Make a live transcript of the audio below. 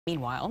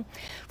Meanwhile,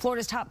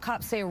 Florida's top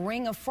cops say a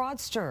ring of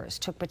fraudsters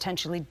took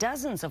potentially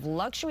dozens of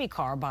luxury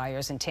car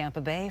buyers in Tampa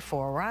Bay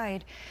for a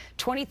ride.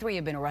 23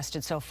 have been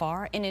arrested so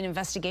far in an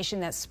investigation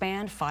that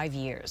spanned 5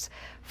 years.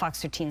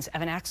 Fox 13's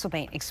Evan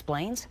Axelbank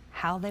explains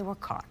how they were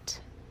caught.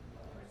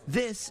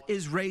 This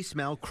is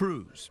Raismel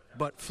Cruz,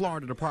 but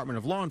Florida Department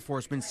of Law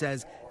Enforcement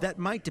says that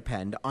might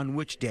depend on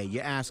which day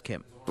you ask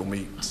him. When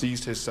we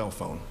seized his cell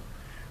phone,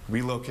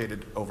 we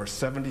located over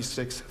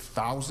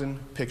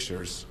 76,000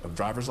 pictures of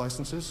driver's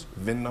licenses,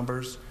 VIN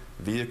numbers,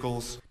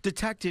 vehicles.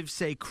 Detectives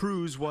say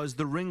Cruz was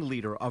the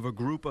ringleader of a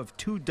group of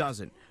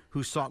 24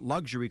 who sought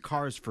luxury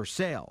cars for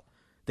sale.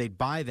 They'd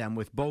buy them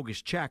with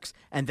bogus checks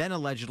and then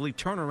allegedly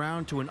turn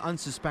around to an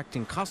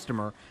unsuspecting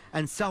customer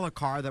and sell a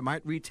car that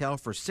might retail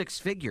for 6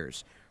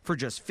 figures for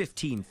just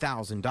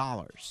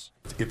 $15,000.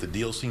 If the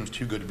deal seems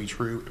too good to be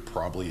true, it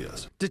probably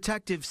is.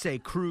 Detectives say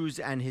Cruz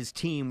and his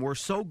team were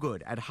so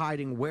good at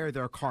hiding where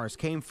their cars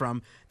came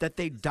from that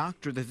they'd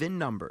doctor the VIN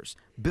numbers,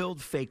 build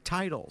fake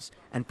titles,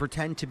 and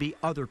pretend to be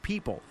other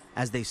people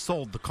as they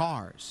sold the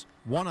cars.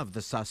 One of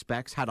the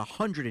suspects had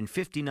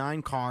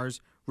 159 cars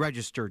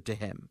registered to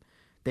him.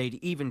 They'd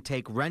even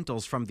take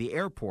rentals from the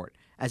airport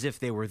as if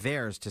they were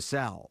theirs to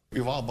sell.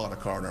 We've all bought a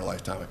car in our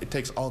lifetime. It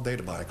takes all day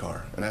to buy a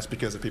car, and that's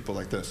because of people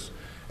like this.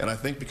 And I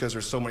think because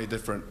there's so many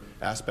different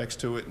aspects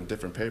to it and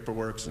different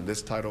paperworks and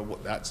this title,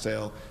 that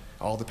sale,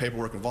 all the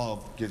paperwork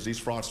involved gives these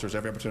fraudsters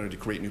every opportunity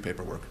to create new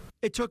paperwork.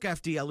 It took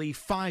FDLE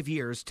 5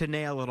 years to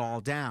nail it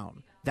all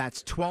down.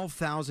 That's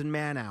 12,000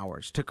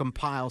 man-hours to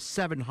compile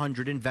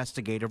 700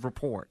 investigative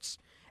reports.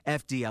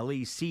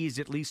 FDLE seized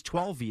at least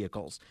 12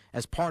 vehicles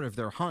as part of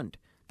their hunt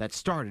that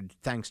started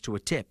thanks to a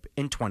tip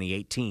in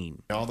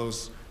 2018. All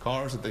those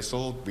cars that they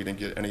sold, we didn't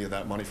get any of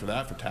that money for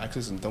that, for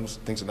taxes and those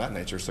things of that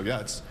nature. So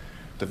yeah,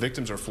 the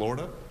victims are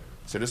Florida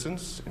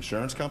citizens,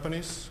 insurance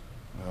companies,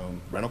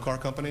 rental car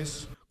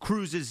companies.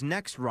 Cruz's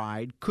next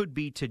ride could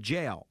be to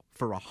jail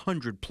for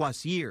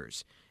 100+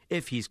 years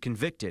if he's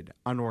convicted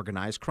on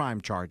organized crime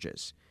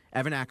charges.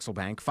 Evan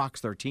Axelbank, Fox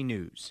 13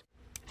 News.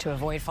 To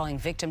avoid falling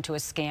victim to a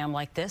scam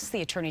like this,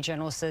 the Attorney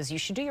General says you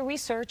should do your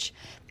research.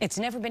 It's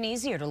never been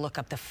easier to look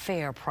up the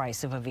fair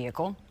price of a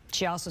vehicle.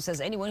 She also says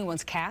anyone who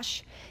wants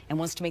cash and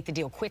wants to make the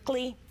deal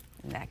quickly,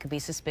 that could be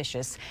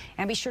suspicious.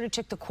 And be sure to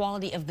check the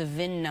quality of the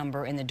VIN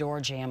number in the door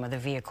jamb of the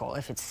vehicle.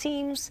 If it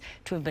seems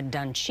to have been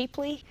done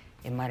cheaply,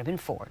 it might have been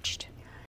forged.